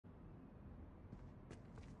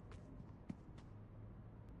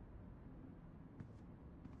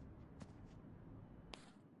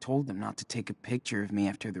Told them not to take a picture of me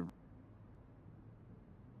after the...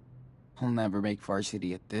 I'll never make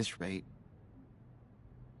varsity at this rate.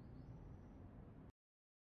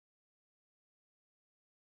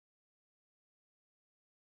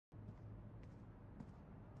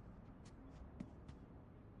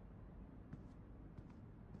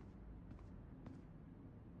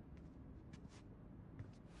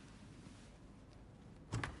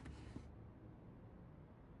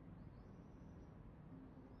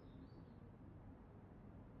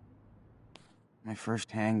 My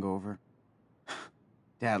first hangover.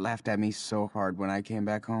 Dad laughed at me so hard when I came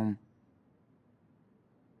back home.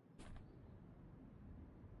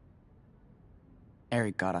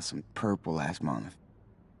 Eric got us some purple last month.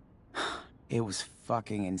 It was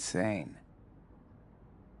fucking insane.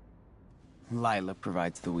 Lila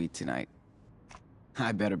provides the weed tonight.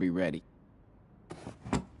 I better be ready.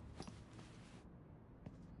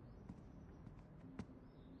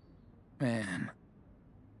 Man,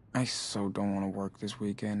 I so don't want to work this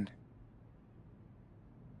weekend.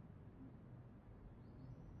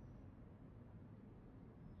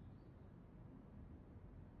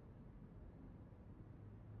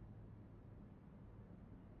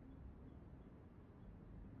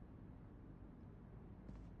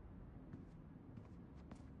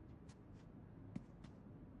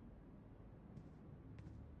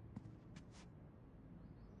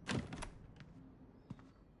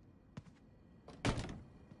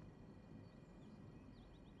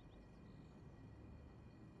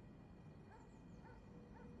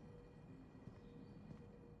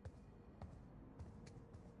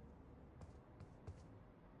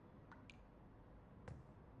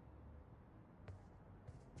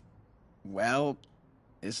 Well,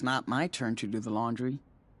 it's not my turn to do the laundry.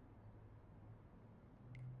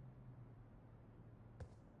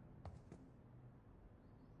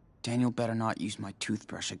 Daniel better not use my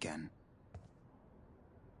toothbrush again.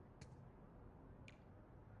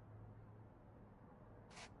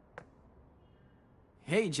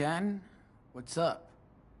 Hey, Jen. What's up?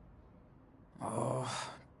 Oh,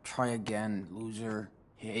 try again, loser.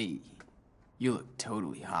 Hey, you look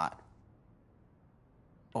totally hot.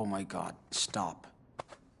 Oh my god, stop.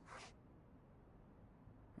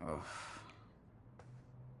 Ugh.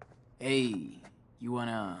 Hey, you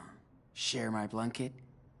wanna share my blanket?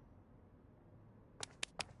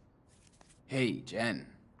 Hey, Jen.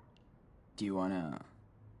 Do you wanna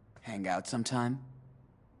hang out sometime?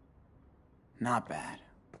 Not bad.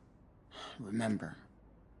 Remember,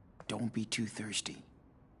 don't be too thirsty.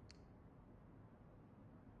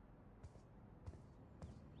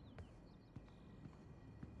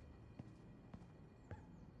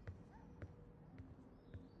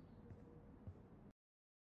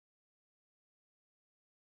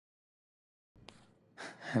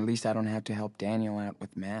 At least I don't have to help Daniel out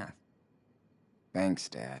with math. Thanks,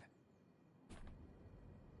 Dad.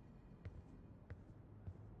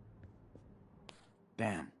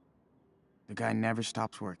 Damn. The guy never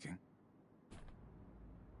stops working.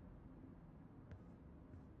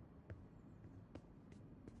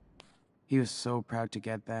 He was so proud to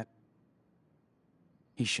get that.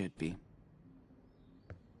 He should be.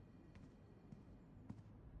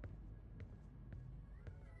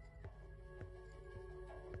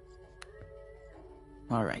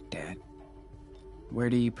 All right, Dad. Where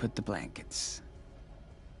do you put the blankets?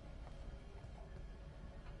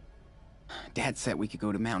 Dad said we could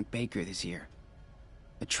go to Mount Baker this year.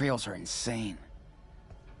 The trails are insane.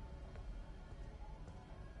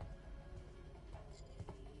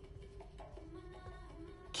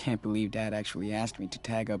 Can't believe Dad actually asked me to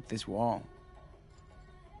tag up this wall.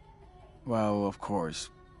 Well, of course,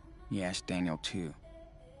 he asked Daniel too.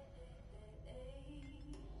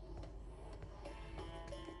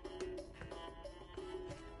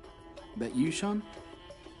 That you, Sean?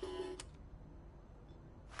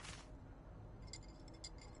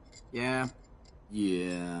 Yeah.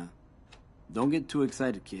 Yeah. Don't get too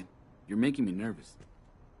excited, kid. You're making me nervous.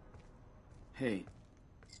 Hey,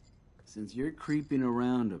 since you're creeping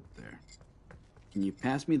around up there, can you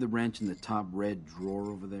pass me the wrench in the top red drawer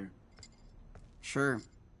over there? Sure,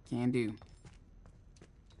 can do.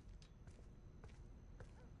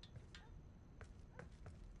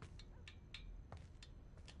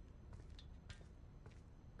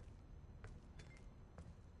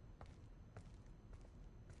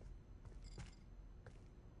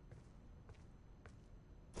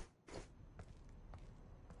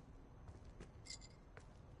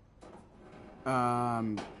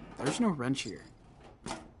 There's no wrench here.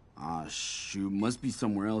 Ah, shoot. Must be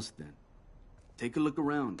somewhere else then. Take a look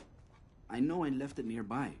around. I know I left it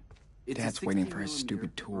nearby. It's a Dad's waiting 16 for his stupid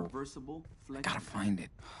millimeter tool. reversible flex. Gotta find it.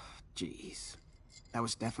 Jeez. That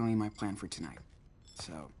was definitely my plan for tonight.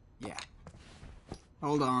 So, yeah.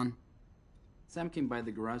 Hold on. Sam came by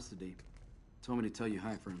the garage today. Told me to tell you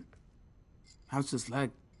hi for him. How's this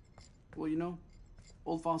leg? Well, you know,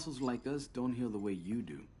 old fossils like us don't heal the way you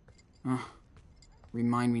do.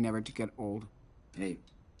 Remind me never to get old. Hey,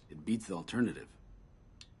 it beats the alternative.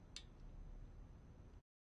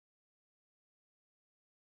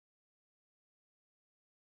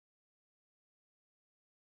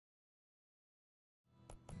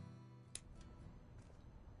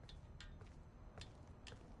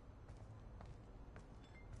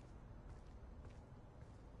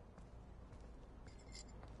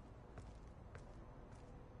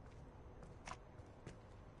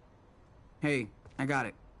 Hey, I got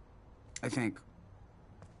it. I think.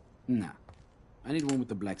 Nah. I need one with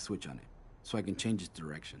the black switch on it, so I can change its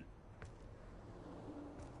direction.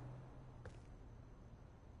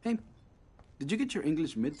 Hey, did you get your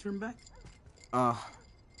English midterm back?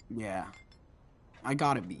 Yeah. I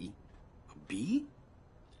got a B. A B?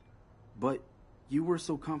 But you were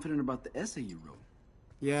so confident about the essay you wrote.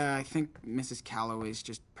 Yeah, I think Mrs. Calloway's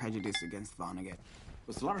just prejudiced against Vonnegut.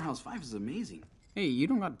 But Slaughterhouse 5 is amazing. Hey, you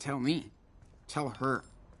don't gotta tell me. Tell her.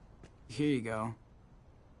 Here you go.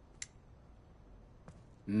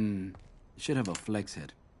 Should have a flex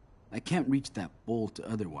head. I can't reach that bolt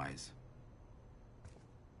otherwise.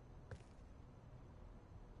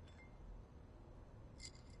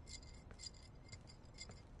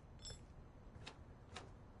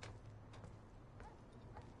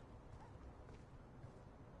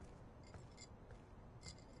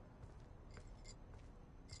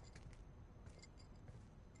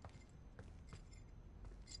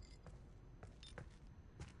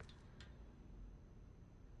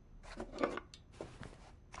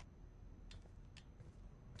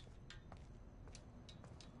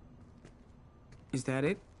 Is that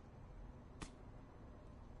it?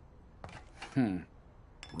 Wrong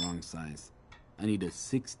size. I need a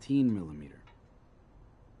 16 millimeter.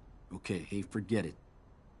 Okay, hey, forget it.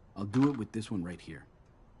 I'll do it with this one right here.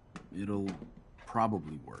 It'll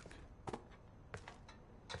probably work.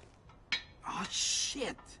 Oh,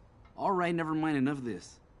 shit! All right, never mind, enough of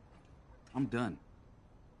this. I'm done.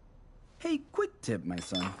 Hey, quick tip, my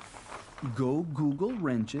son. Go Google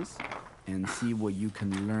wrenches and see what you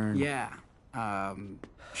can learn. Yeah.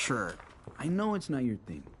 Sure. I know it's not your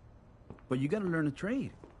thing, but you gotta learn a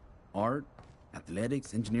trade. Art,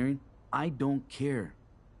 athletics, engineering, I don't care.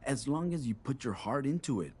 As long as you put your heart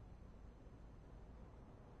into it.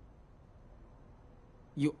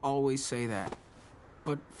 You always say that.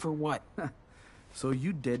 But for what? So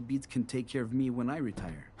you deadbeats can take care of me when I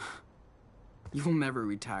retire. You'll never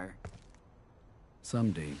retire.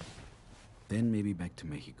 Someday. Then maybe back to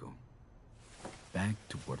Mexico. Back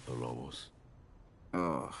to Puerto Lobos.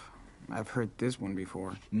 Ugh. I've heard this one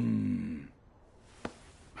before. I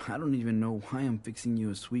don't even know why I'm fixing you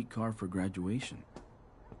a sweet car for graduation.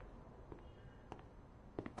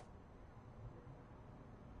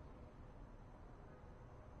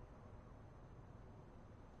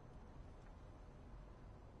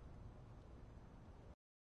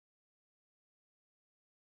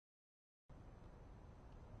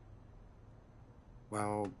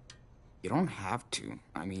 Well, you don't have to.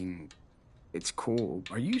 I mean, it's cool.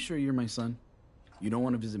 Are you sure you're my son? You don't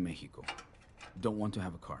want to visit Mexico. Don't want to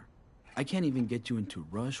have a car. I can't even get you into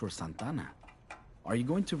Rush or Santana. Are you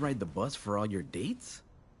going to ride the bus for all your dates?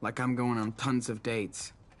 Like I'm going on tons of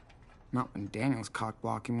dates. Not when Daniel's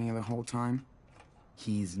cock-blocking me the whole time.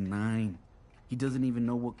 He's 9. He doesn't even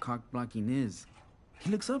know what cock-blocking is. He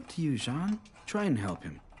looks up to you, Sean. Try and help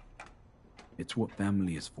him. It's what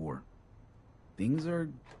family is for. Things are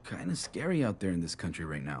kind of scary out there in this country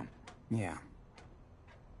right now. Yeah.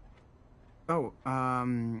 Oh,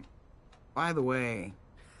 by the way...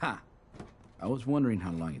 Ha! I was wondering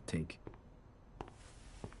how long it'd take.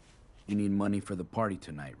 You need money for the party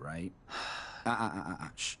tonight, right?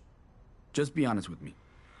 Shh. Just be honest with me.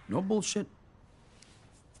 No bullshit.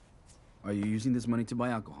 Are you using this money to buy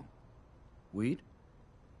alcohol? Weed?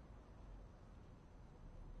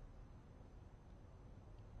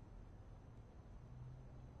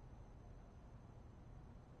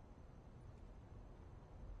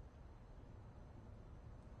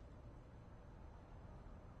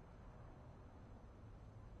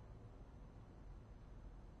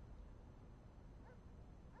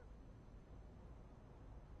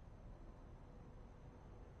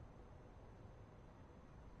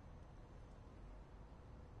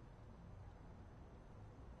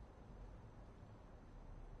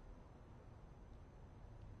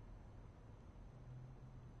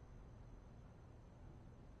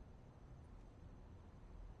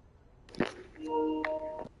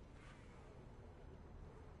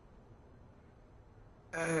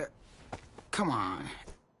 Come on.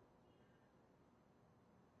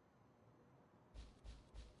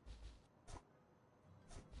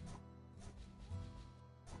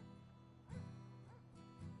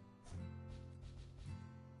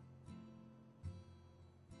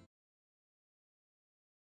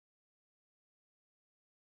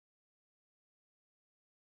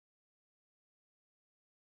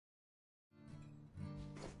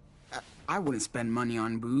 I wouldn't spend money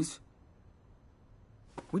on booze.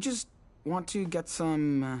 We just want to get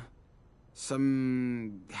some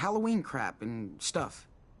Halloween crap and stuff.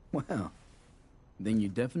 Well, then you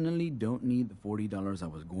definitely don't need the $40 I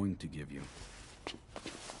was going to give you.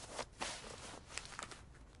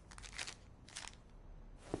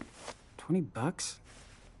 $20?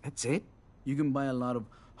 That's it? You can buy a lot of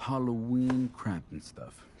Halloween crap and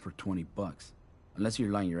stuff for $20, unless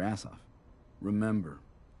you're lying your ass off. Remember,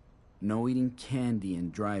 no eating candy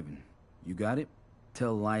and driving. You got it?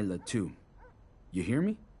 Tell Lila too. You hear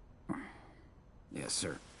me? Yes,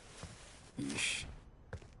 sir. Yeesh.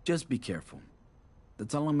 Just be careful.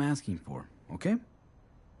 That's all I'm asking for, okay?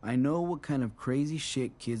 I know what kind of crazy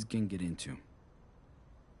shit kids can get into.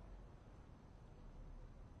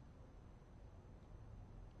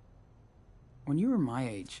 When you were my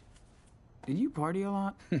age, did you party a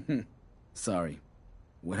lot? Sorry.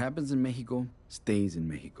 What happens in Mexico stays in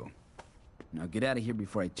Mexico. Now get out of here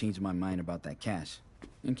before I change my mind about that cash.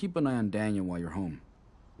 And keep an eye on Daniel while you're home.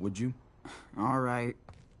 Would you? All right.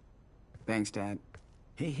 Thanks, Dad.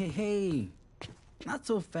 Hey. Not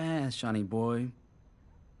so fast, Shawnee boy.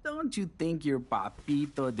 Don't you think your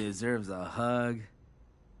papito deserves a hug?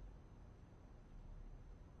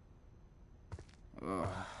 Ugh.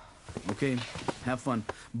 Okay, have fun.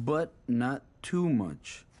 But not too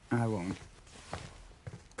much. I won't.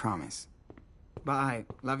 Promise. Bye.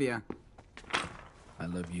 Love ya. I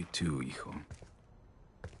love you too, hijo.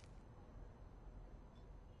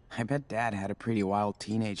 I bet Dad had a pretty wild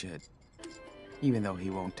teenagehood. Even though he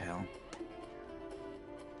won't tell.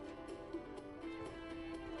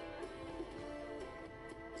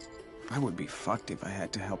 I would be fucked if I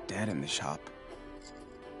had to help Dad in the shop.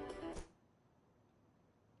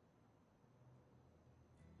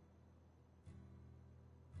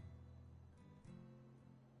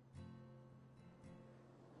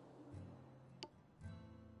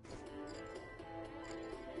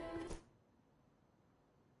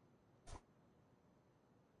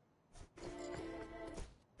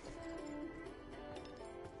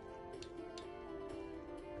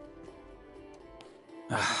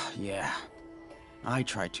 Yeah. I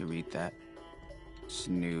tried to read that.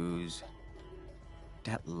 Snooze.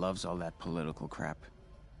 Dad loves all that political crap.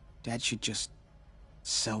 Dad should just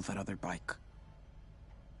sell that other bike.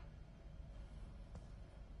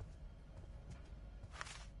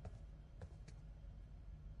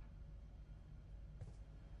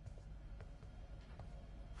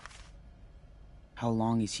 How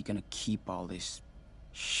long is he gonna keep all this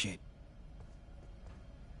shit?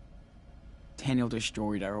 Daniel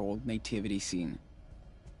destroyed our old nativity scene.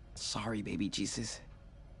 Sorry, baby Jesus.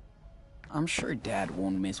 I'm sure Dad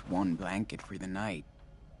won't miss one blanket for the night.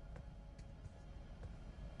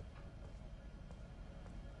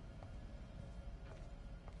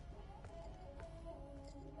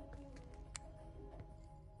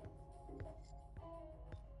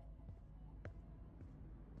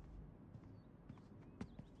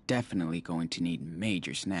 Definitely going to need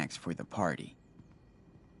major snacks for the party.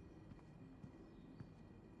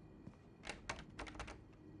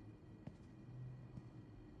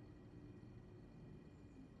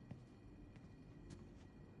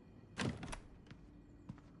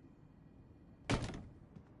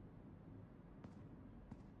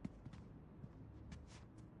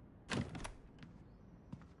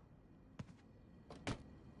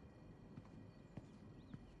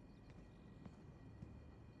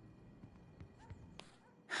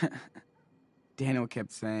 Daniel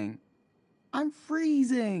kept saying, "I'm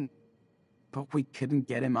freezing!" But we couldn't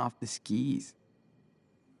get him off the skis.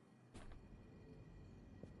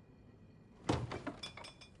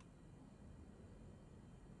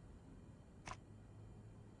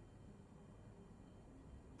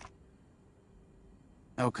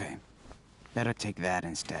 Okay, better take that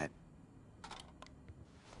instead.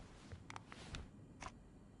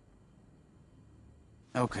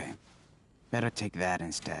 Okay, better take that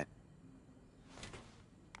instead.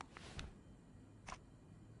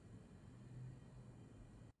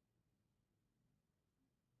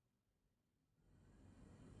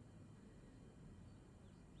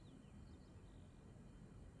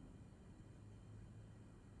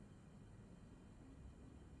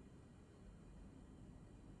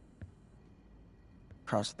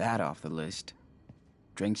 Cross that off the list.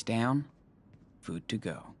 Drinks down, food to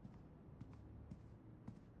go.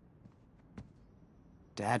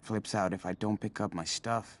 Dad flips out if I don't pick up my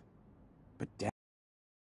stuff. But Dad...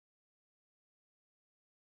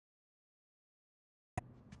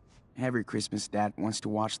 Every Christmas, Dad wants to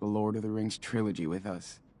watch the Lord of the Rings trilogy with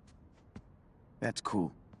us. That's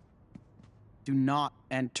cool. Do not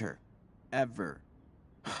enter. Ever.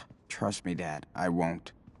 Trust me, Dad, I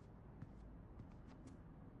won't.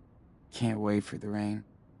 Can't wait for the rain.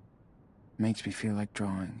 Makes me feel like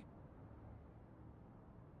drawing.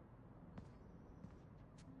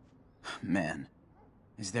 Man,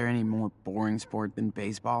 is there any more boring sport than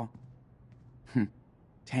baseball?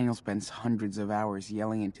 Daniel spends hundreds of hours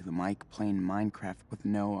yelling into the mic playing Minecraft with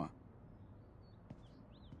Noah.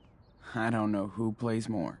 I don't know who plays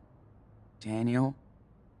more, Daniel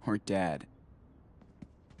or Dad.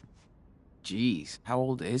 Jeez, how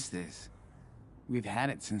old is this? We've had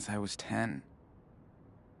it since I was 10.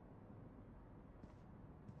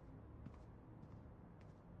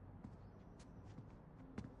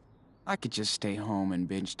 I could just stay home and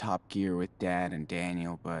binge Top Gear with Dad and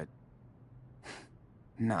Daniel, but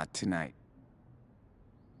not tonight.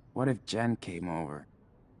 What if Jen came over?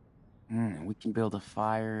 We can build a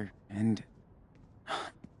fire and...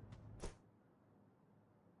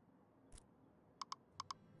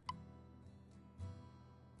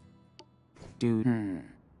 Dude,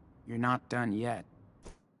 you're not done yet.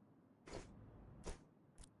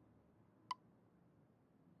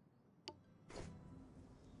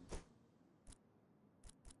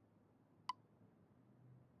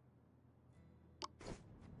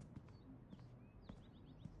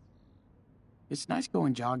 It's nice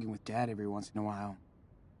going jogging with Dad every once in a while.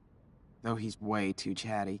 Though he's way too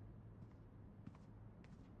chatty.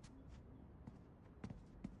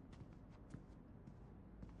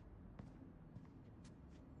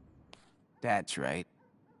 That's right.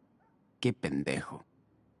 Qué pendejo.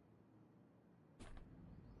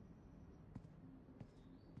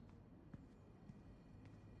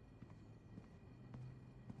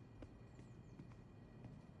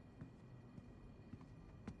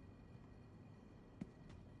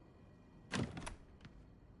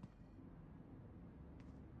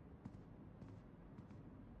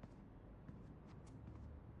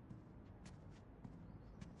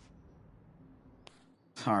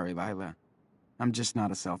 Sorry, Lila. I'm just not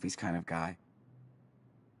a selfies kind of guy.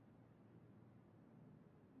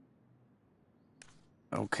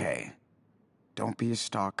 Okay. Don't be a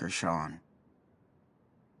stalker, Sean.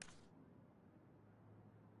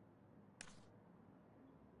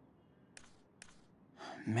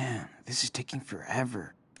 Man, this is taking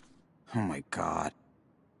forever. Oh my god.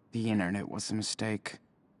 The internet was a mistake.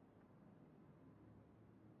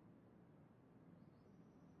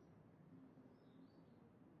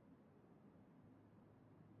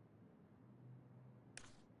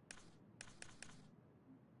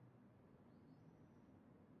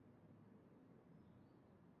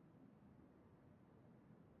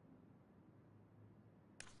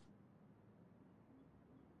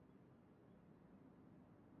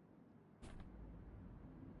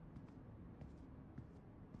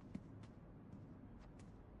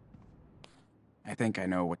 I think I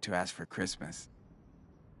know what to ask for Christmas.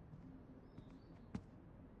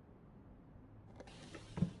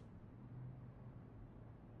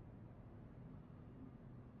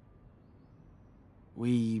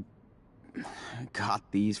 We got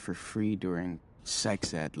these for free during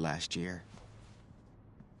sex ed last year.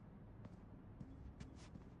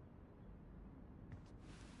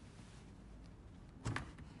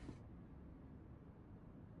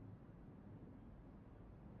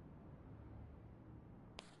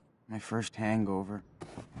 My first hangover.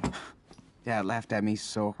 Dad laughed at me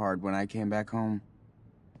so hard when I came back home.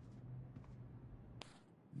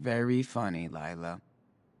 Very funny, Lila.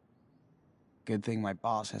 Good thing my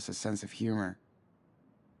boss has a sense of humor.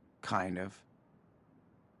 Kind of.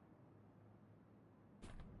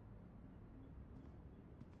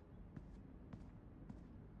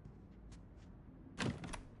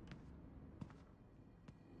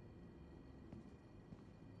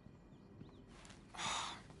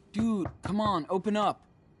 Dude, come on, open up.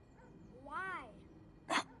 Why?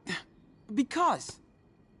 Because.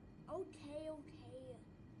 Okay.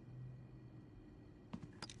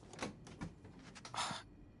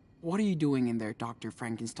 What are you doing in there, Dr.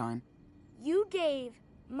 Frankenstein? You gave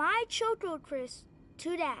my Choco Crisp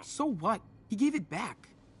to Dad. So what? He gave it back.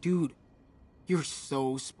 Dude, you're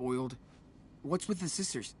so spoiled. What's with the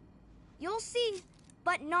sisters? You'll see,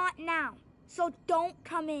 but not now. So don't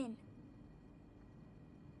come in.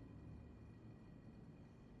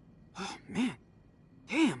 Oh, man.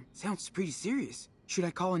 Damn, sounds pretty serious. Should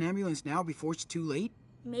I call an ambulance now before it's too late?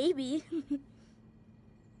 Maybe.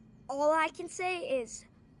 All I can say is,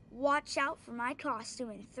 watch out for my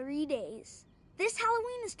costume in 3 days. This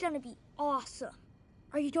Halloween is gonna be awesome.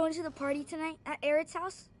 Are you going to the party tonight at Aerith's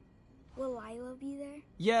house? Will Lila be there?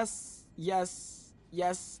 Yes,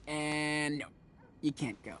 and no. You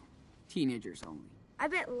can't go. Teenagers only. I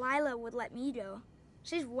bet Lila would let me go.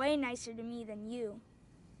 She's way nicer to me than you.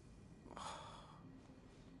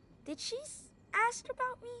 Did she ask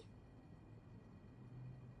about me?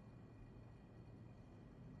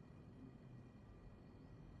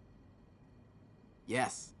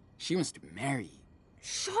 Yes, she wants to marry you.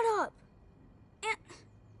 Shut up! And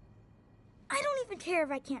I don't even care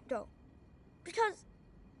if I can't go. Because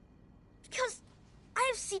I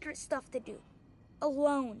have secret stuff to do.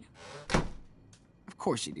 Alone. Of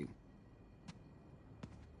course you do.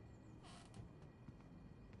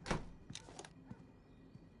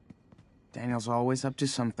 Daniel's always up to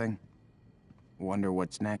something. Wonder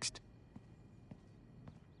what's next.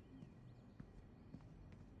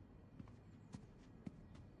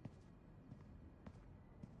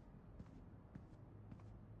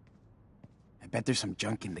 I bet there's some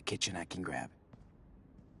junk in the kitchen I can grab.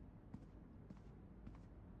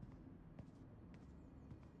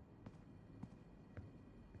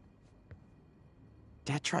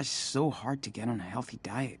 Dad tries so hard to get on a healthy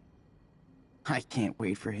diet. I can't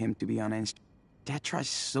wait for him to be on Dad tries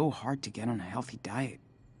so hard to get on a healthy diet.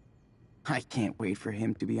 I can't wait for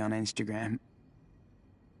him to be on Instagram.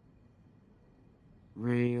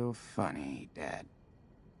 Real funny, Dad.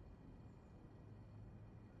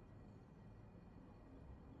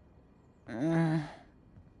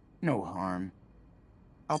 No harm.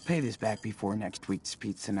 I'll pay this back before next week's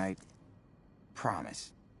pizza night.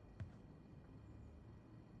 Promise.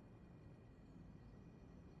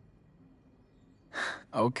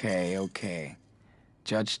 Okay.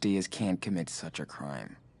 Judge Diaz can't commit such a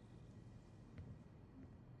crime.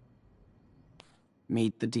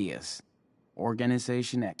 Meet the Diaz.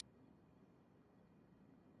 Organization X.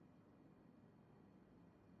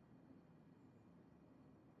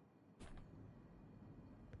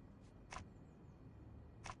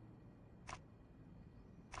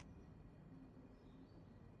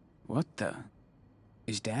 What the?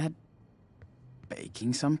 Is Dad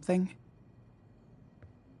baking something?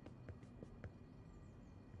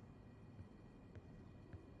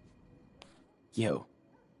 Yo,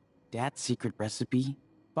 Dad's secret recipe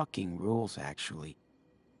fucking rules, actually.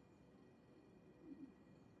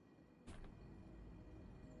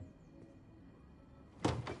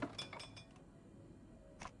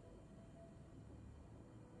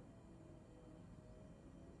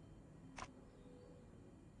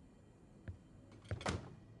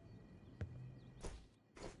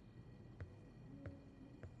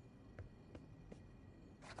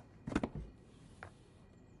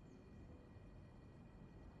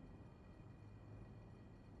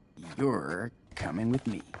 You're coming with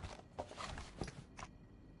me.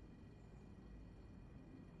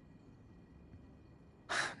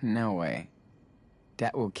 No way.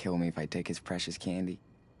 Dad will kill me if I take his precious candy.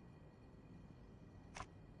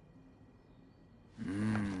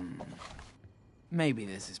 Maybe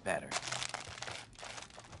this is better.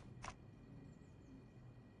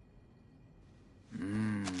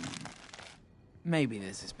 Maybe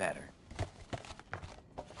this is better.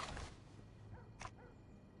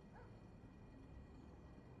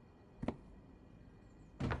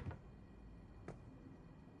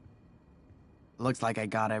 Looks like I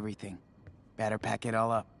got everything. Better pack it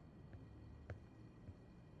all up.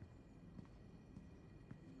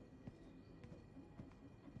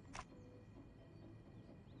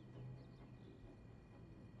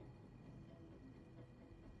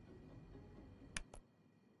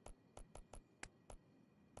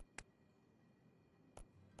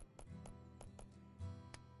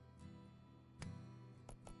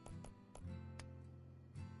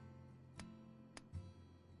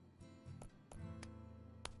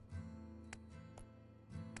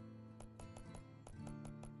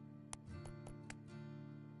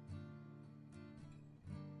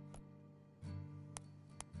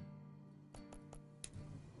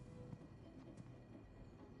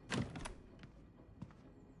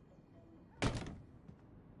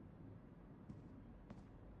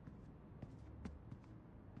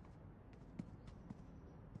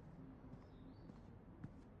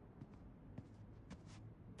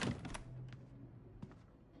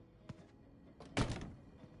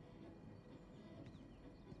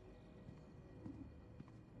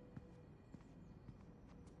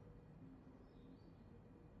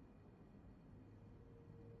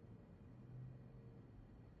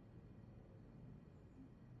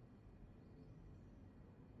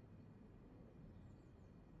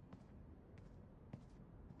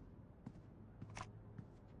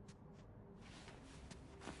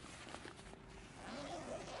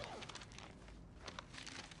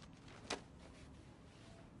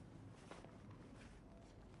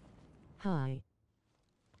 Hi.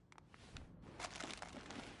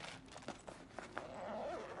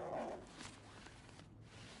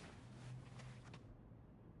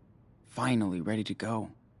 Finally ready to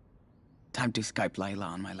go. Time to Skype Layla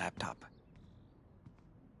on my laptop.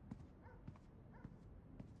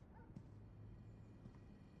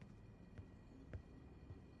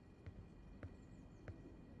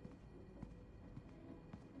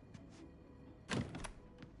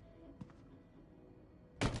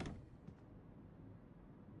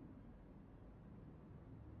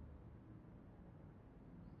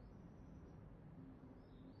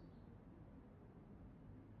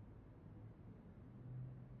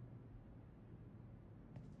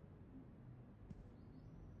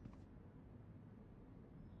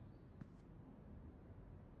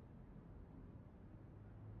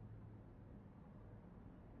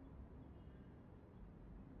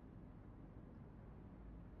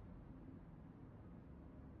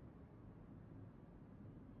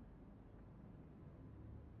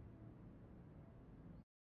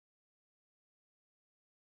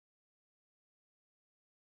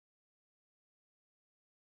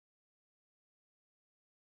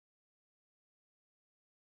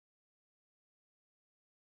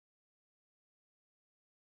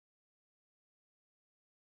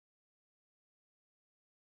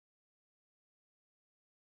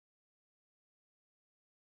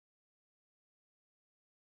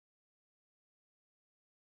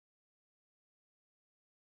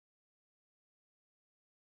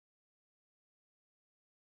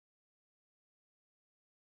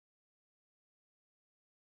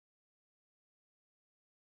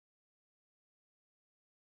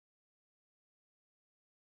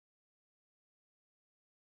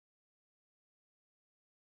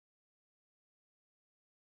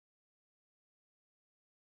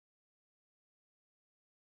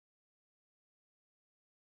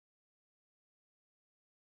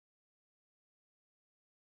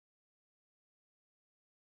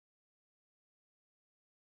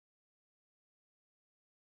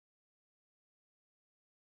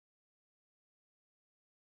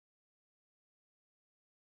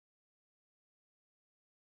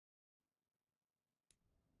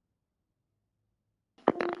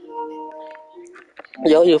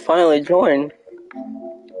 Yo, you finally joined.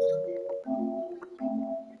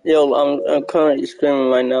 Yo, I'm currently streaming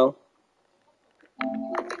right now.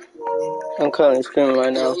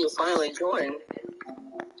 Yo, you finally joined.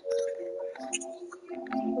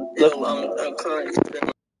 Yo, I'm currently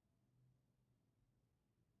streaming.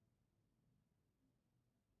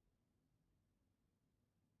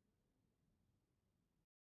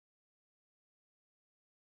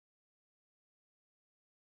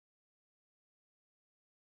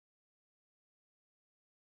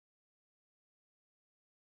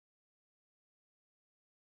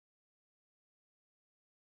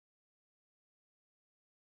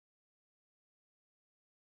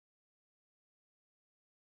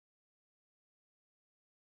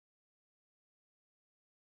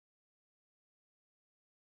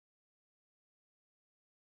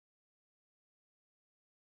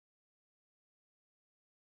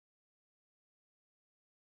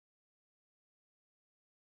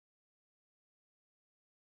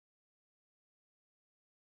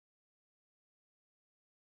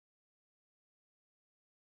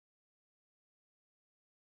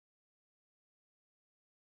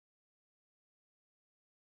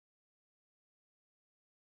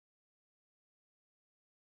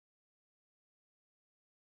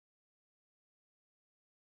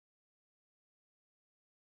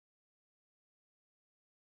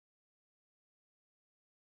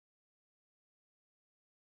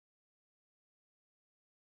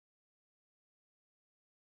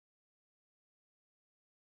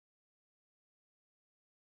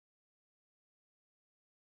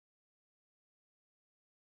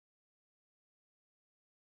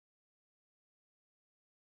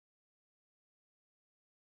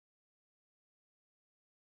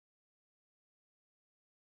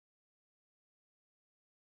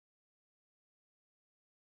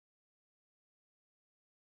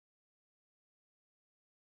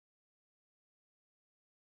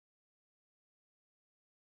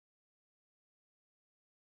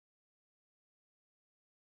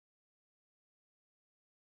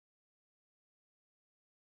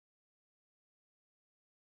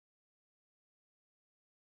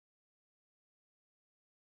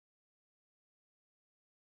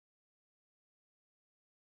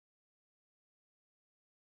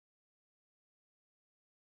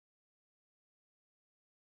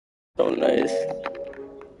 So nice.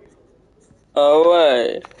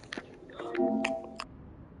 Alright.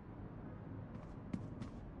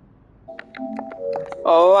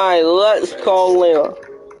 Alright, let's call Lena.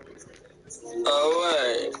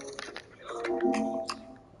 Alright.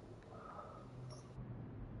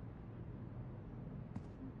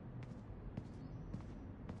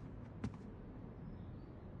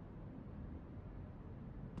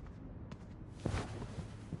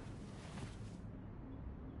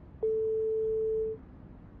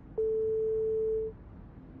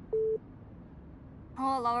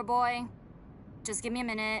 Oh, lover boy. Just give me a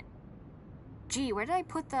minute. Gee, where did I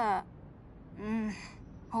put the...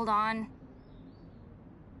 hold on.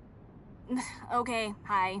 Okay,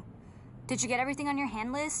 hi. Did you get everything on your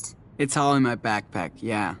hand list? It's all in my backpack,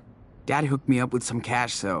 yeah. Dad hooked me up with some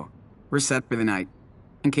cash, so we're set for the night,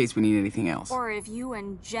 in case we need anything else. Or if you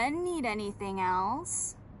and Jen need anything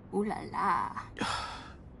else. Ooh la la.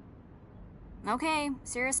 Okay,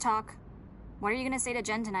 serious talk. What are you gonna say to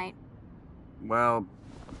Jen tonight? Well,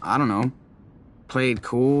 I don't know. Play it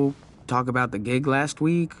cool, talk about the gig last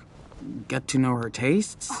week, get to know her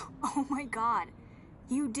tastes. Oh my god.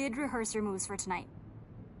 You did rehearse your moves for tonight.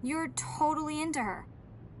 You're totally into her.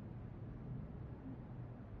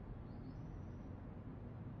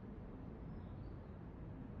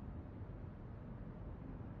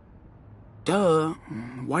 Duh.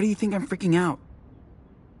 Why do you think I'm freaking out?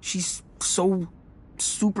 She's so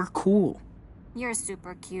super cool. You're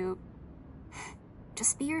super cute.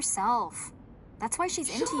 Just be yourself. That's why she's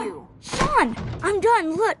into you. Sean, I'm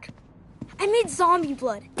done. Look, I made zombie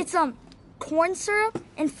blood. It's corn syrup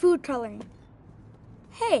and food coloring.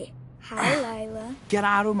 Hey, hi, Lila. Get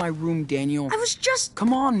out of my room, Daniel. I was just...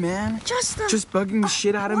 Come on, man. Just bugging the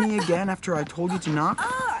shit out of me again after I told you to knock?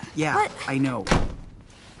 Yeah, but... I know.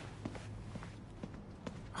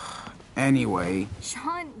 Anyway.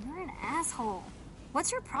 Sean, you're an asshole.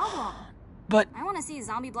 What's your problem? But... I want to see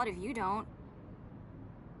zombie blood if you don't.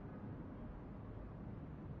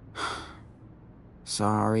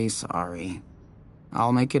 Sorry.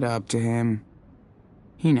 I'll make it up to him.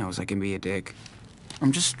 He knows I can be a dick.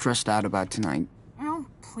 I'm just stressed out about tonight. Oh,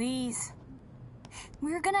 please.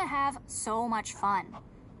 We're gonna have so much fun.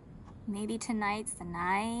 Maybe tonight's the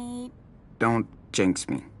night. Don't jinx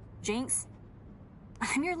me. Jinx?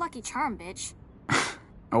 I'm your lucky charm, bitch.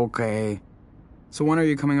 Okay. So when are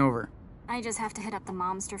you coming over? I just have to hit up the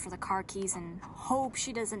momster for the car keys and hope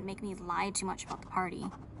she doesn't make me lie too much about the party.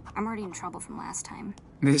 I'm already in trouble from last time.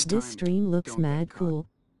 This stream looks mad cool.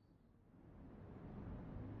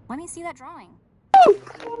 Let me see that drawing.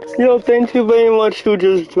 Yo, thank you very much who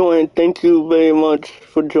just joined. Thank you very much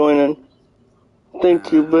for joining.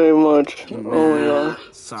 Thank you very much. Oh my god.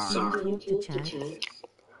 Sorry.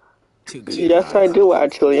 Yes, I do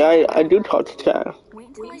actually. I do talk to Chad. Wait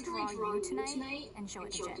until I draw you tonight and show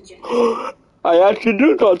it to Jen. I actually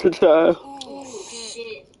do talk to Chad. Oh,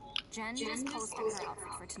 shit. Jen just posted her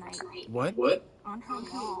outfit for tonight. What? On her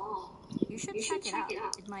wall. You should check it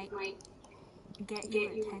out. It might get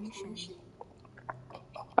your attention.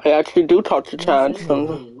 I actually do talk to Chad.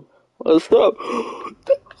 So what's up?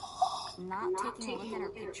 Not taking a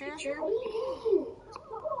look at her picture?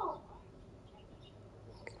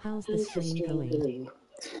 How's the stream going?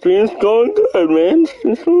 Stream's going good, man.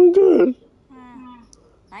 Stream's going good.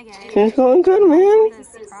 I get it. Stream's going good, man. The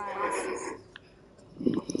surprise.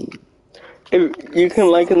 If you can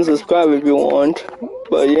like and subscribe if you want,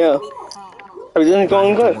 but yeah, everything's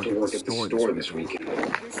going good. You're still allowed to get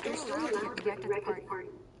rejected at the party.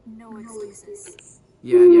 No excuses.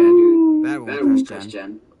 Yeah, dude. That won't press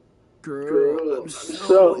Jen. Girl, I'm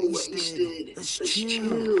so wasted. Let's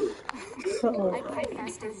chill. I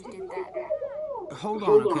confessed if you did that. Hold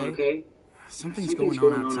on, okay? Something's going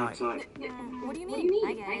on outside. What do you mean?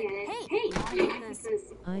 I get it. Hey, you wanna do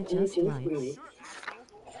this? I just like.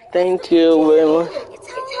 Thank you very much.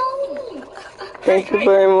 Thank you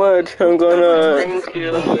very much. I'm gonna. Thank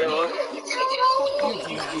you very much.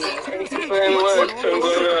 Thank you very much. I'm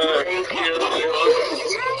gonna. Thank you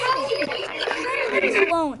very much.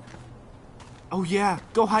 Alone. Oh yeah,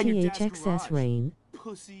 go hide in your dad's THXS garage. Rain.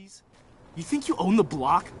 Pussies. You think you own the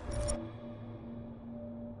block?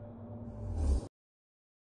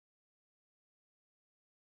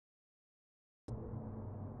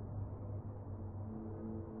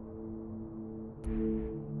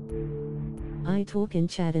 I talk and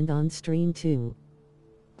chat and on stream too.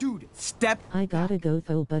 Dude, step. I gotta go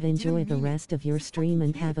though, but enjoy the rest of your stream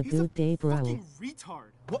and have a good day, bro. Fucking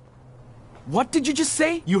retard. What did you just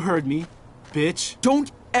say? You heard me, bitch.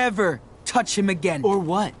 Don't ever touch him again. Or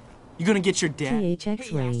what? You gonna get your dad? THX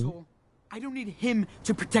Hey, Rain. asshole. I don't need him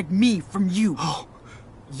to protect me from you. Oh,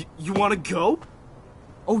 you wanna go?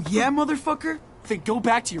 Oh yeah, motherfucker? Then go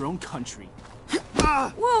back to your own country.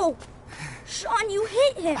 Whoa! Sean, you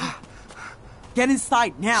hit him. Get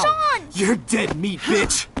inside now. Sean! You're dead meat,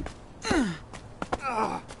 bitch.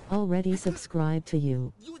 Already subscribed to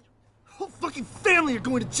you. You and your whole fucking family are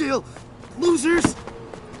going to jail. Losers.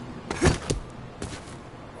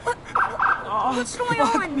 What's going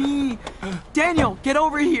Fuck on? me. Daniel, get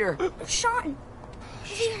over here. Sean, is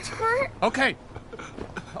he hurt? Okay.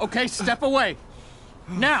 Okay, step away.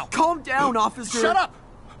 Now. Calm down, officer. Shut up.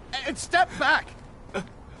 And step back.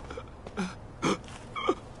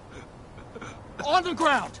 On the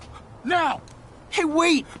ground. Now. Hey,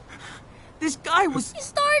 wait. This guy was He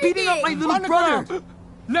started beating up it. my little On the brother. ground.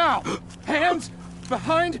 Now. Hands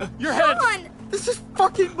behind your head. Sean! This is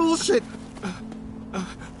fucking bullshit.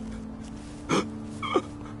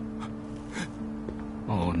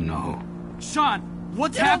 Oh no. Sean,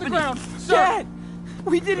 what's Get on the happening? ground, sir. Dad,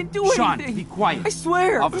 we didn't do Sean, anything. be quiet. I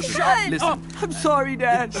swear. Officer, Dad. listen. I'm sorry,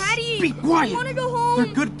 Dad. Daddy! Be quiet. I want to go home.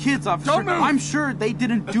 They're good kids, officer. Don't move. I'm sure they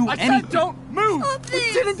didn't do I anything. said don't move. Stop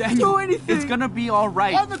this! Didn't Daniel, do anything. it's gonna be all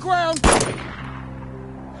right. On the ground.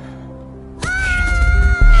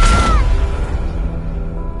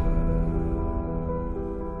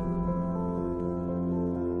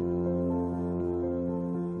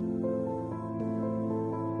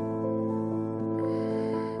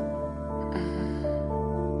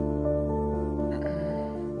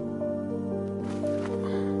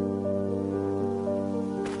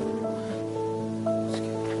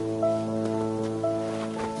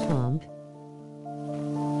 Plonk.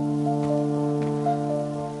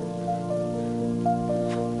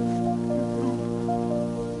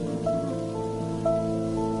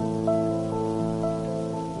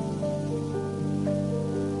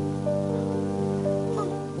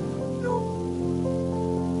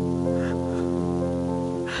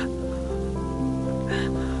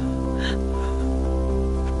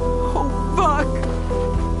 Oh, fuck.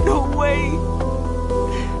 No way.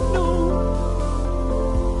 No.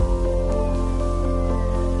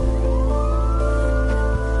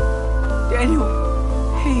 Daniel.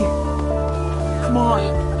 Hey. Come on.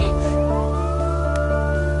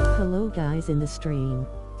 Hello guys in the stream.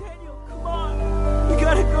 Daniel, come on. We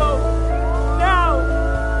gotta go. Now.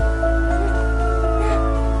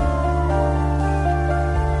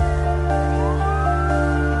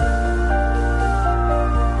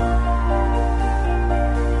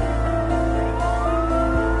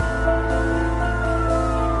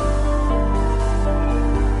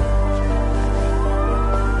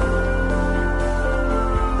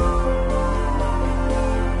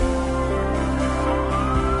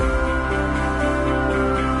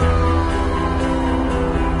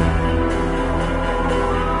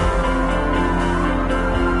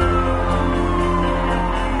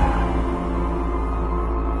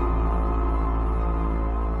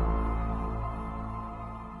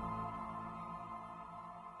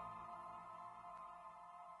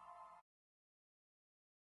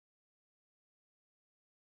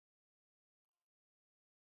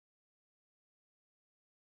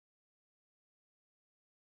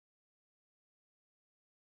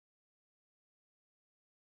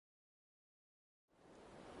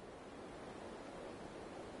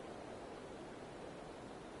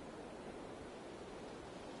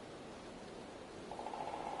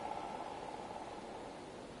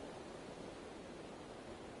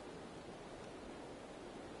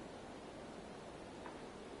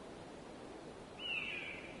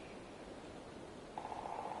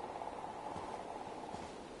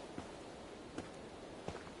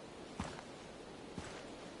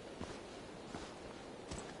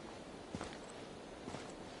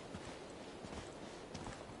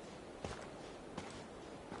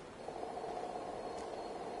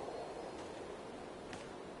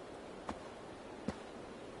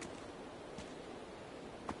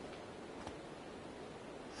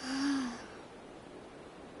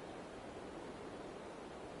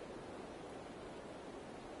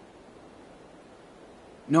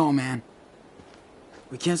 No, man.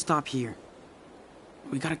 We can't stop here.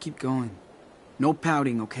 We gotta keep going. No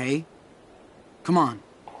pouting, okay? Come on.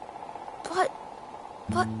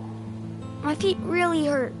 But, my feet really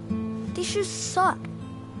hurt. These shoes suck.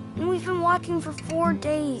 And we've been walking for 4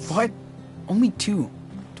 days. What? Only 2.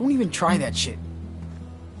 Don't even try that shit.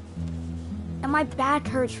 And my back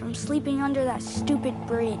hurts from sleeping under that stupid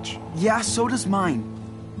bridge. Yeah, so does mine.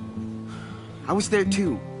 I was there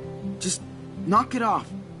too. Just knock it off.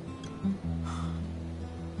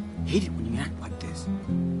 Hate it when you act like this.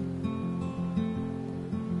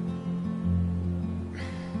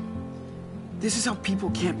 This is how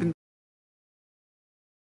people camp in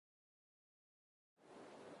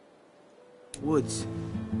woods.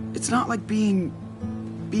 It's not like being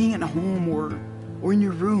at home or in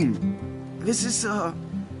your room. This is a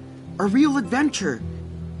real adventure,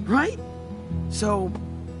 right? So,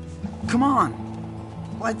 come on.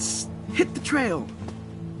 Let's hit the trail.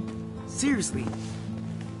 Seriously.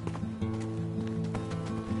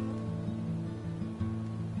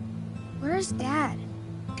 Where's Dad?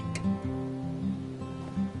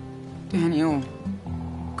 Daniel,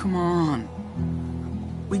 come on.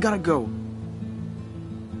 We gotta go.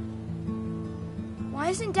 Why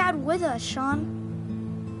isn't Dad with us, Sean?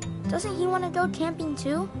 Doesn't he want to go camping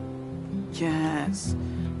too? Yes,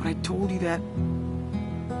 but I told you that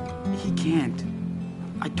he can't.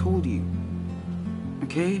 I told you.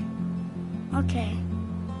 Okay? Okay.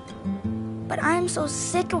 But I'm so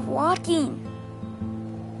sick of walking.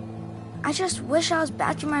 I just wish I was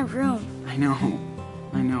back in my room. I know.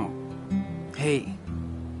 Hey,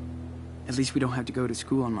 at least we don't have to go to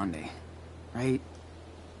school on Monday, right?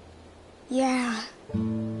 Yeah.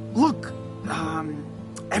 Look,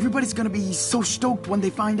 everybody's gonna be so stoked when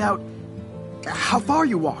they find out how far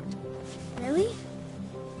you walked. Really?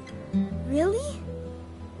 Really?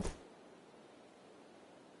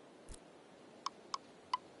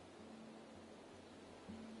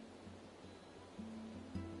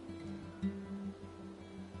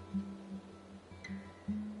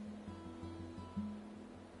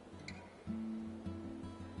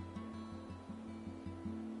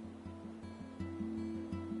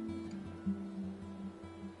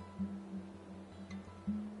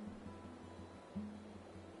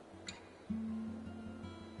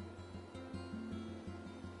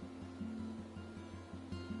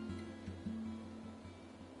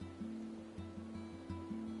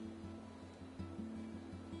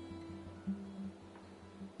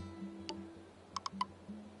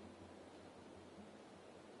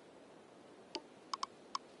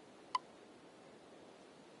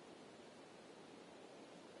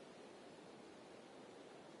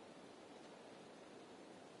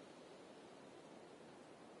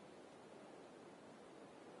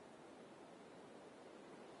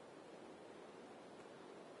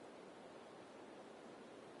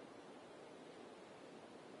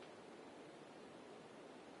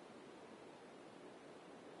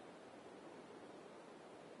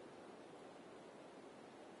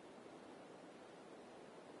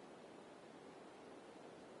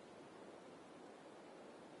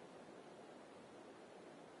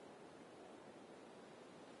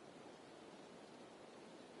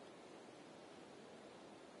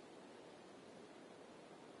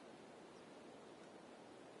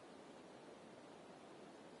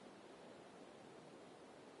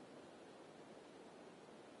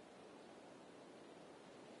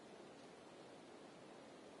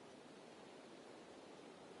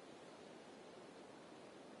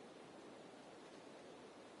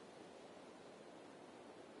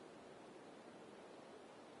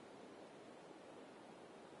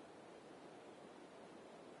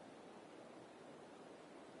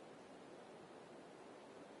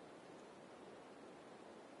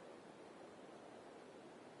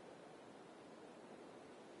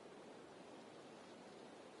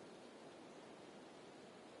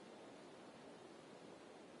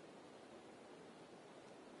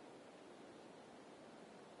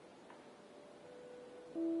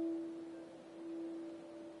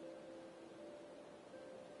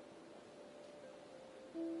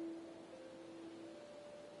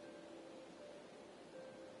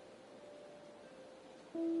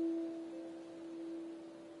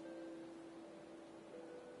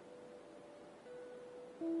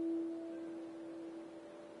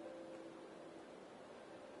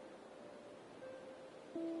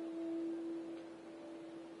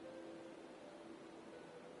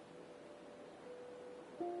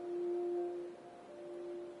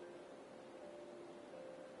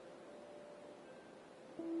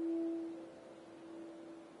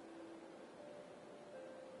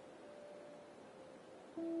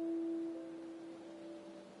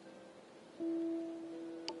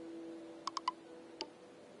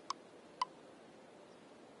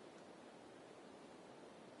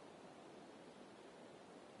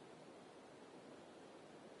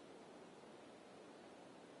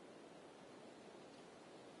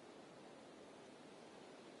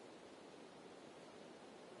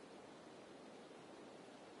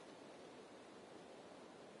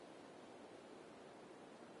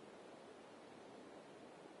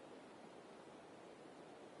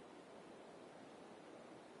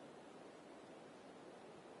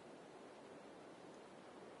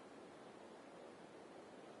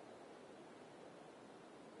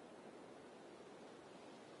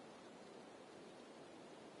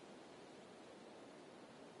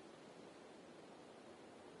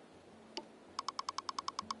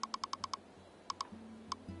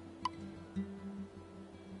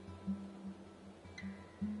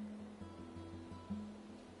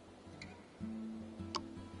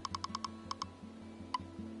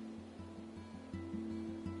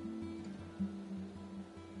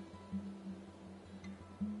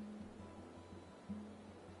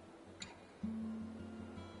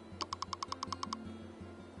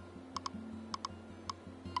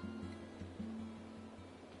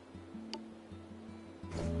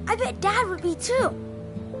 I bet Dad would be too.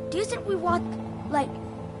 Do you think we walk, like,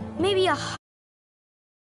 maybe 100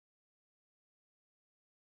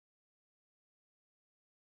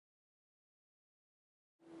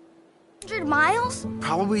 miles?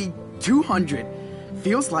 Probably 200.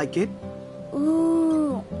 Feels like it.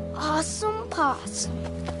 Ooh, awesome possum.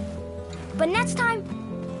 But next time,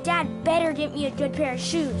 Dad better get me a good pair of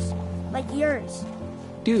shoes, like yours.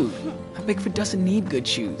 Dude, a Bigfoot doesn't need good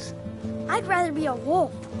shoes. I'd rather be a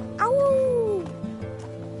wolf. Ow!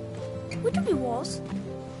 We could be wolves.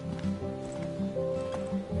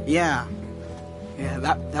 Yeah,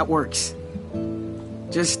 that works.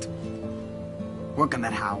 Just work on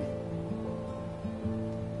that howl.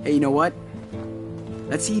 Hey, you know what?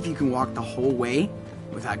 Let's see if you can walk the whole way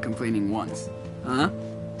without complaining once. Huh?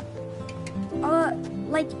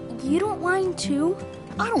 Like, you don't whine too?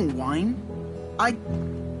 I don't whine. I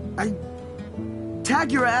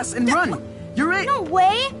tag your ass and run. You're it. No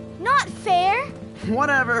way! Not fair!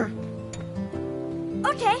 Whatever.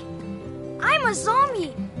 Okay. I'm a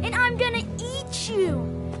zombie, and I'm gonna eat you.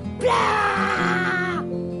 Blah!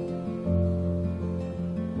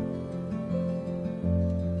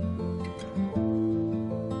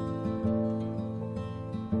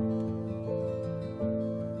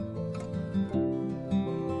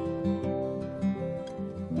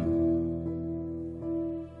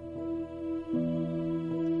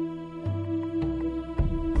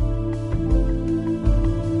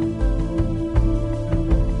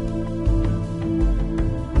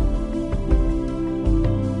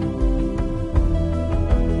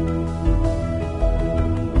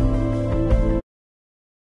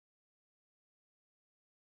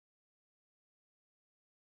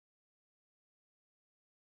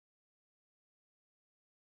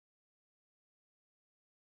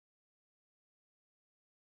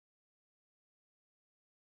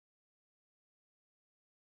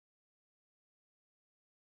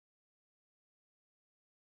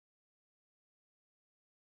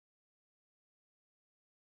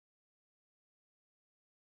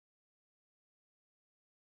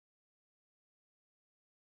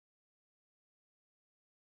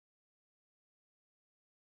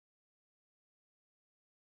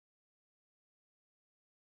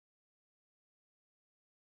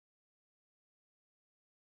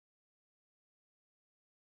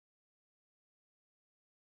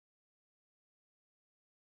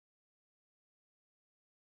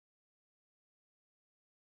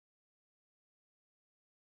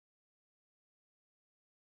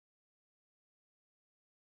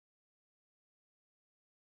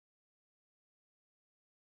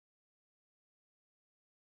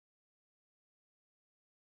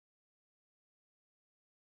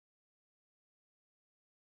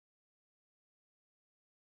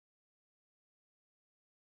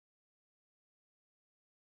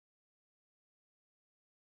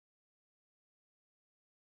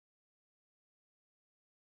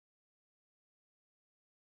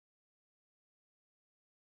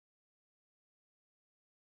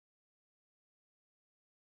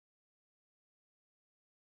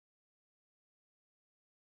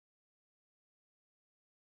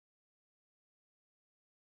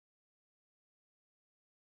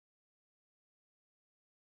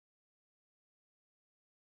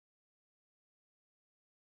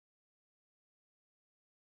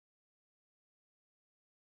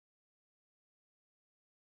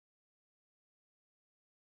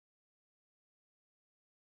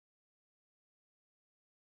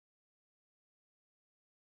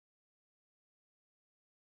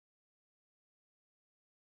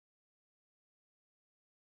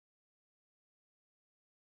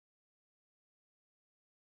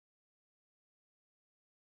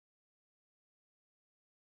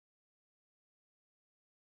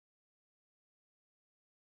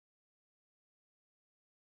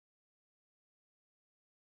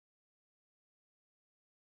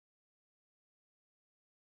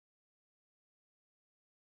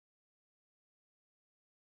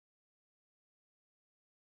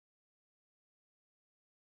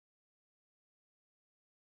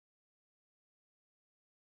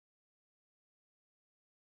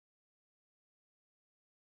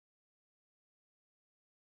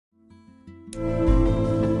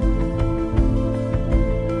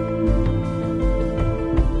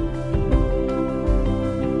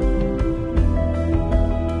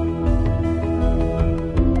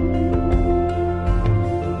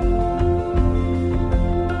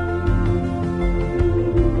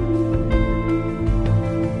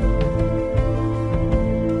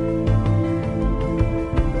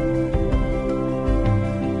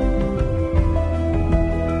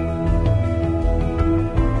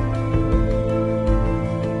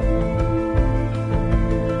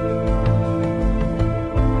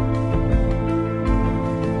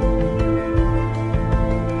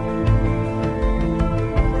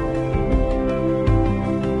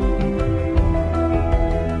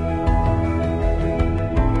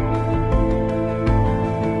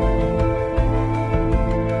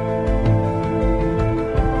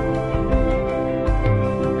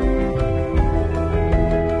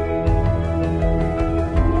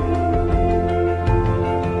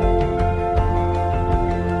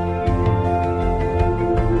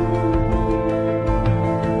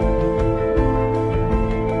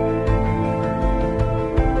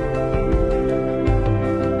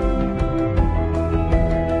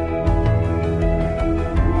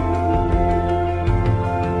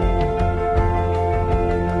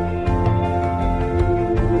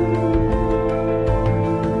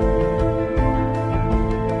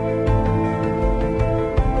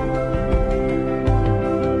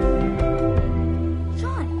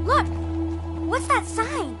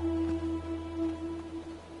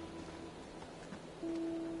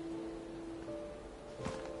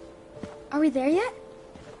 we there yet?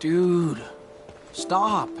 Dude,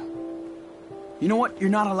 stop. You know what? You're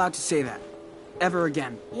not allowed to say that. Ever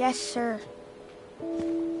again. Yes, sir.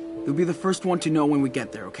 You'll be the first one to know when we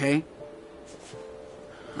get there, okay?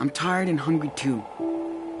 I'm tired and hungry too.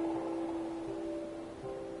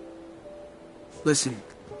 Listen,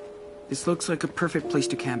 this looks like a perfect place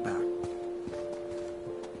to camp out.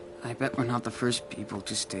 I bet we're not the first people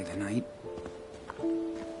to stay the night.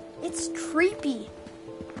 It's creepy.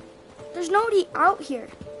 There's nobody out here.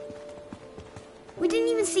 We didn't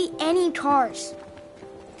even see any cars.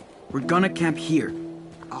 We're gonna camp here.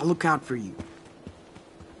 I'll look out for you.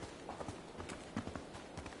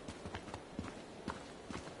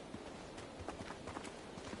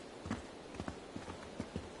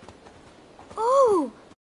 Oh!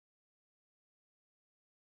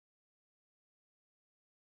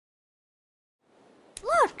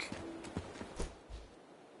 Look!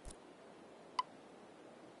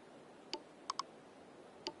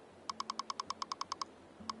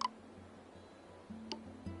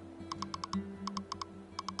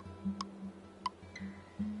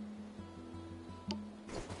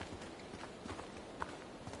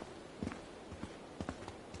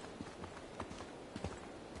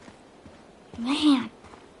 Man,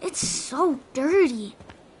 it's so dirty.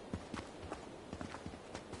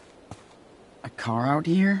 A car out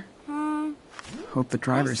here? Hmm. Hope the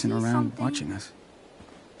driver isn't see around something. watching us.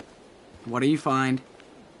 What do you find?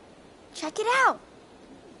 Check it out.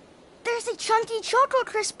 There's a chunky Choco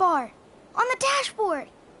Crisp bar on the dashboard.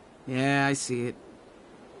 Yeah, I see it.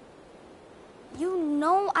 You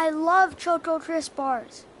know I love Choco Crisp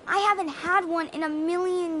bars. I haven't had one in a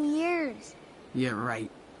million years. Yeah,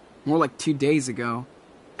 right. More like 2 days ago.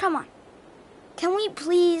 Come on. Can we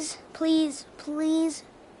please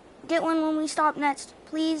get one when we stop next,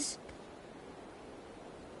 please?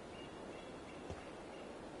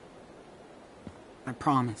 I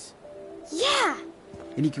promise. Yeah,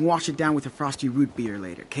 And you can wash it down with a frosty root beer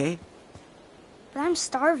later, okay? but I'm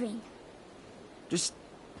starving. Just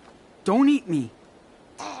don't eat me.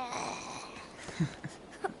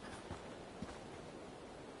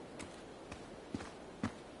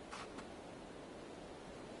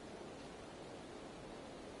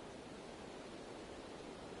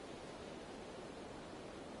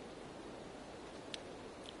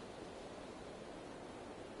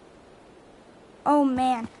 Oh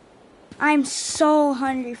man, I'm so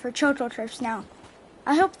hungry for Choco Crisps now.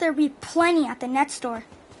 I hope there'll be plenty at the net store.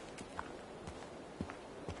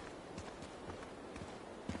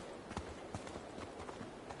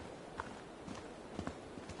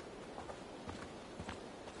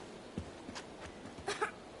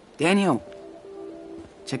 Daniel,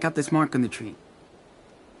 check out this mark on the tree.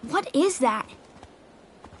 What is that?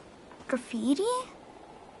 Graffiti?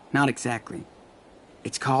 Not exactly.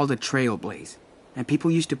 It's called a trailblaze, and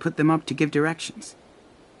people used to put them up to give directions.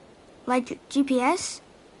 Like GPS?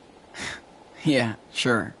 Yeah,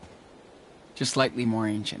 sure. Just slightly more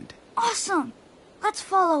ancient. Awesome! Let's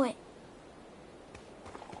follow it.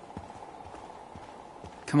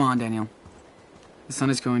 Come on, Daniel. The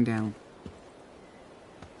sun is going down.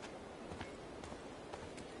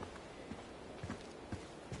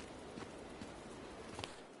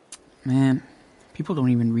 Man, people don't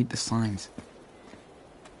even read the signs.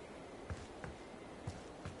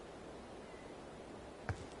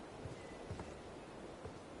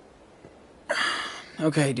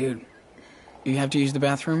 Okay, dude. You have to use the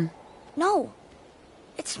bathroom? No.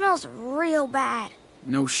 It smells real bad.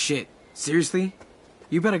 No shit. Seriously?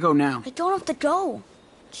 You better go now. I don't have to go.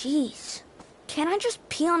 Jeez. Can't I just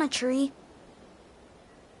pee on a tree?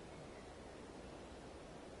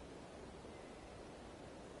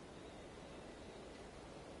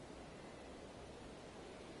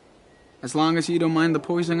 As long as you don't mind the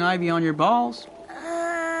poison ivy on your balls.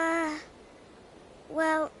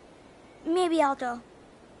 Well, maybe I'll go.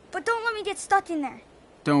 But don't let me get stuck in there.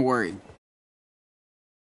 Don't worry.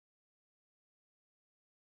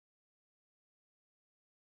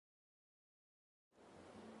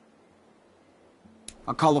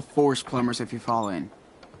 I'll call the force plumbers if you fall in.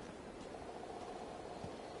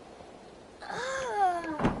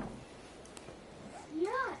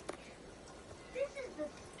 Yuck. This is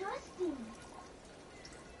disgusting.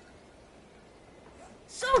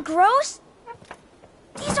 So gross?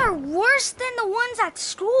 These are worse than the ones at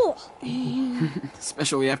school.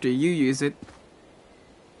 Especially after you use it.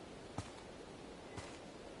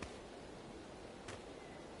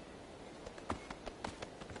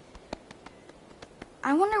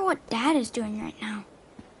 I wonder what Dad is doing right now.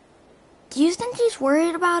 Do you think he's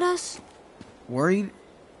worried about us? Worried?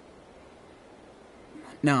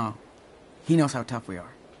 No. He knows how tough we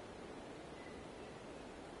are.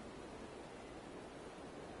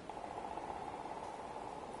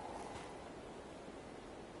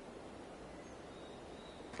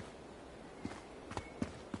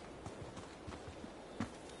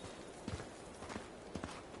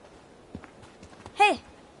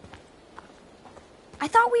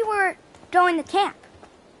 thought we were going to camp.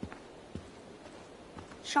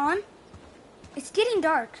 Sean, it's getting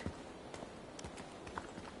dark.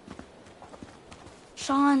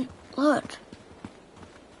 Sean, look.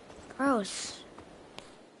 Gross.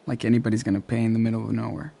 Like anybody's gonna pay in the middle of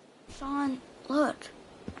nowhere. Sean, look.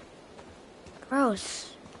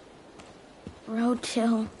 Gross.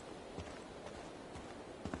 Roadkill.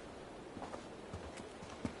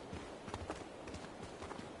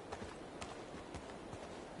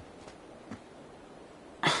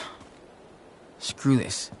 Screw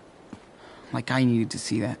this. Like I needed to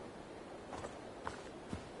see that.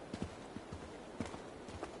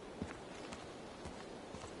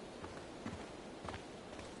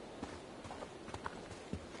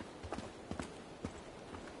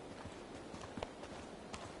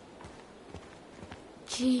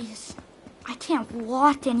 Jeez, I can't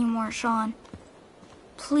walk anymore, Sean.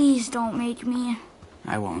 Please don't make me.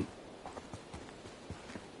 I won't.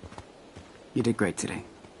 You did great today.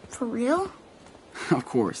 For real? Of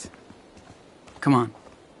course. Come on.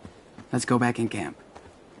 Let's go back in camp.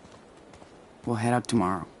 We'll head out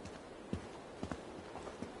tomorrow.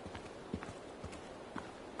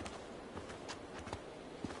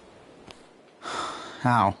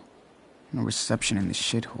 How? No reception in this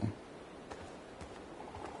shithole.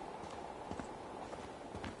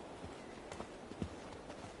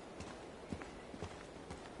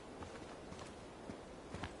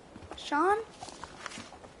 Sean?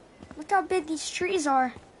 Look how big these trees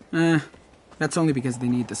are. That's only because they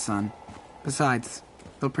need the sun. Besides,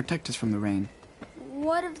 they'll protect us from the rain.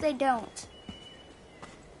 What if they don't?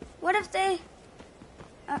 What if they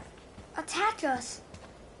attack us?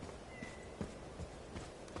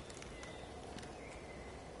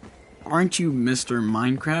 Aren't you Mr.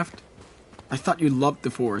 Minecraft? I thought you loved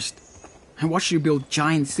the forest. I watched you build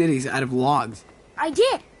giant cities out of logs. I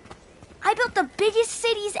did. I built the biggest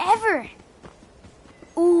cities ever.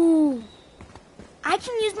 Ooh. I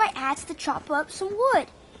can use my axe to chop up some wood.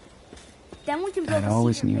 Then we can build Dad a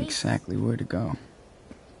always secret knew base. exactly where to go.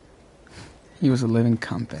 He was a living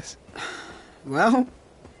compass. Well,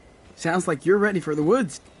 sounds like you're ready for the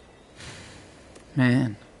woods.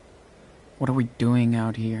 Man, what are we doing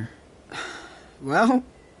out here? Well,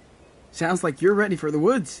 sounds like you're ready for the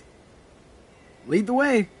woods. Lead the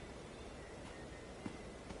way.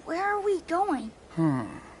 Where are we going?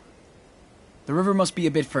 The river must be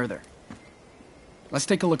a bit further. Let's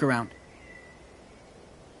take a look around.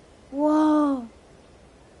 Whoa.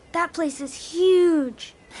 That place is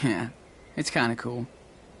huge. Yeah, it's kind of cool.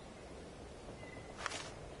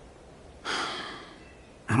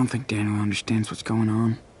 I don't think Daniel understands what's going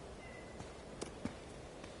on.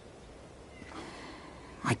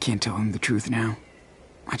 I can't tell him the truth now.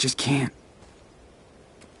 I just can't.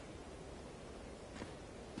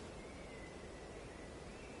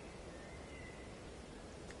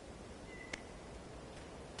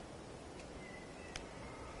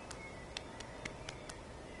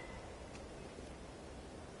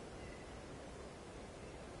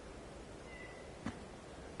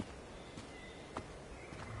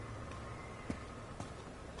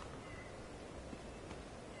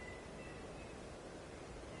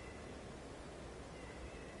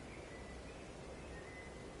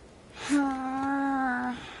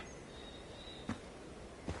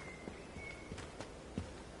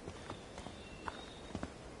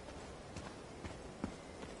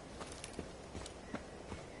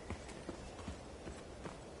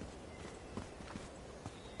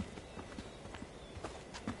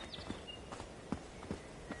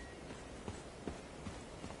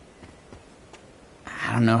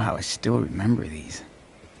 I don't know how I still remember these.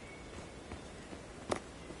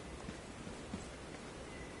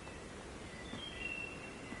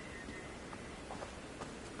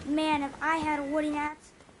 Man, if I had a wooden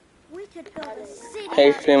axe, we could build a city.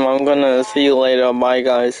 Hey, stream, I'm gonna see you later. Bye,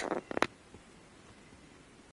 guys.